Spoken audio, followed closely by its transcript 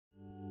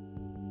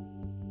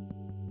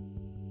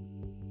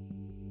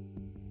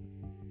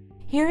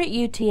Here at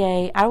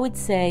UTA, I would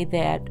say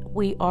that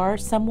we are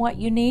somewhat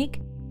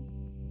unique.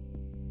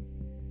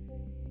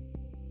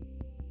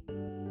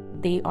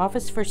 The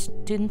Office for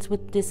Students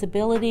with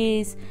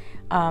Disabilities,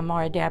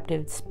 our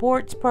adaptive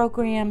sports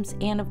programs,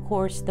 and of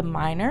course the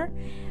minor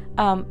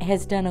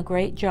has done a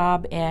great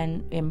job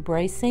in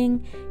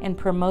embracing and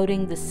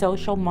promoting the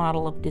social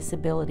model of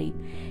disability.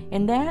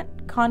 And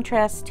that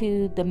contrasts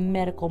to the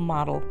medical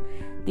model,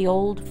 the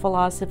old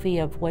philosophy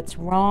of what's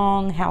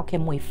wrong, how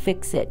can we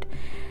fix it.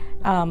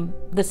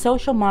 The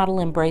social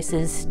model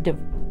embraces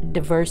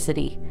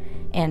diversity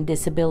and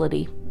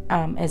disability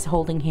as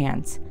holding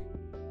hands.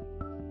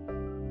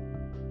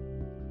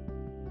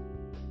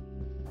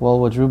 Well,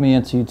 what drew me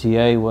into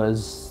UTA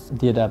was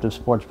the adaptive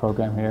sports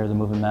program here, the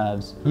Moving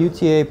Mavs.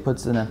 UTA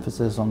puts an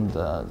emphasis on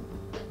the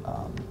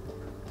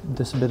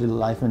disability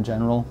life in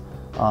general.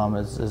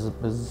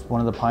 Is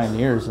one of the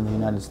pioneers in the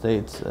United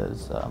States,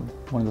 as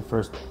one of the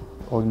first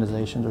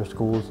organizations or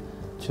schools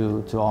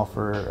to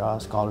offer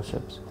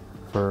scholarships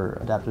for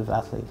adaptive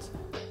athletes.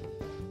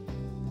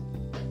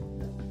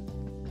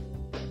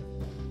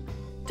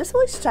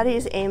 Disability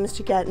studies aims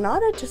to get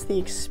not just the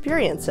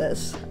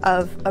experiences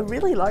of a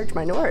really large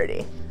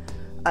minority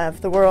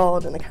of the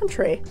world and the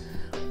country,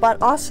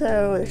 but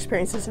also the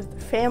experiences of the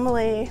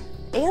family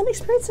and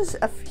experiences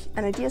of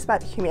and ideas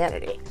about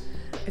humanity.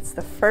 It's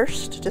the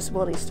first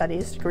disability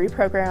studies degree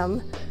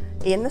program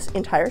in this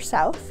entire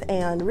South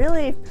and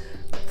really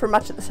for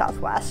much of the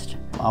Southwest.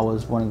 I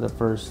was one of the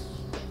first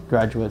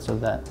graduates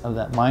of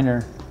that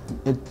minor.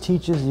 It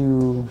teaches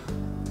you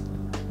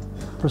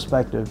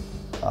perspective.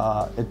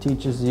 It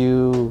teaches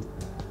you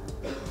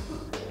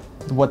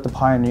what the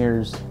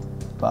pioneers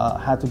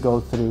had to go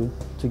through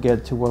to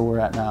get to where we're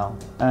at now.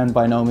 And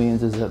by no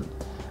means is it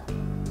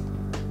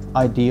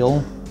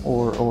ideal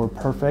or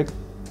perfect,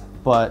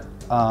 but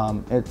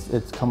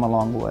it's come a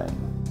long way.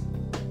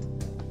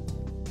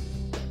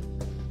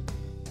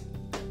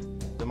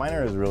 The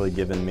minor has really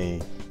given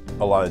me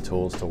a lot of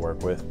tools to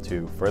work with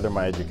to further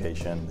my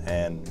education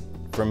and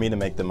for me to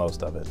make the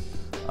most of it.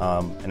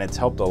 And it's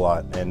helped a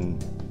lot in,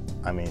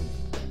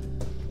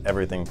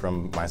 everything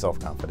from my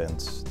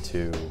self-confidence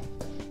to,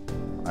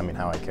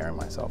 how I carry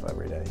myself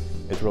every day.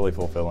 It's really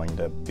fulfilling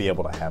to be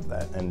able to have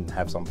that and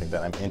have something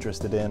that I'm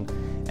interested in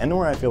and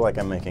where I feel like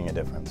I'm making a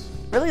difference.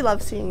 Really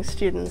love seeing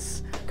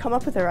students come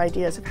up with their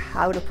ideas of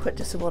how to put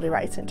disability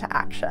rights into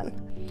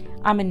action.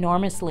 I'm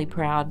enormously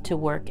proud to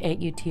work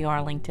at UT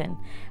Arlington.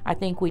 I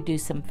think we do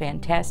some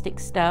fantastic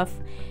stuff,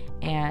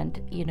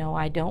 and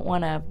I don't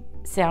want to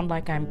sound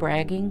like I'm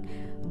bragging,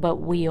 but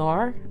we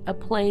are a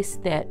place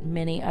that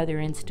many other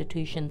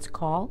institutions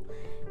call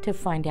to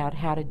find out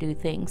how to do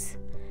things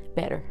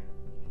better.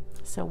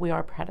 So we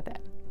are proud of that.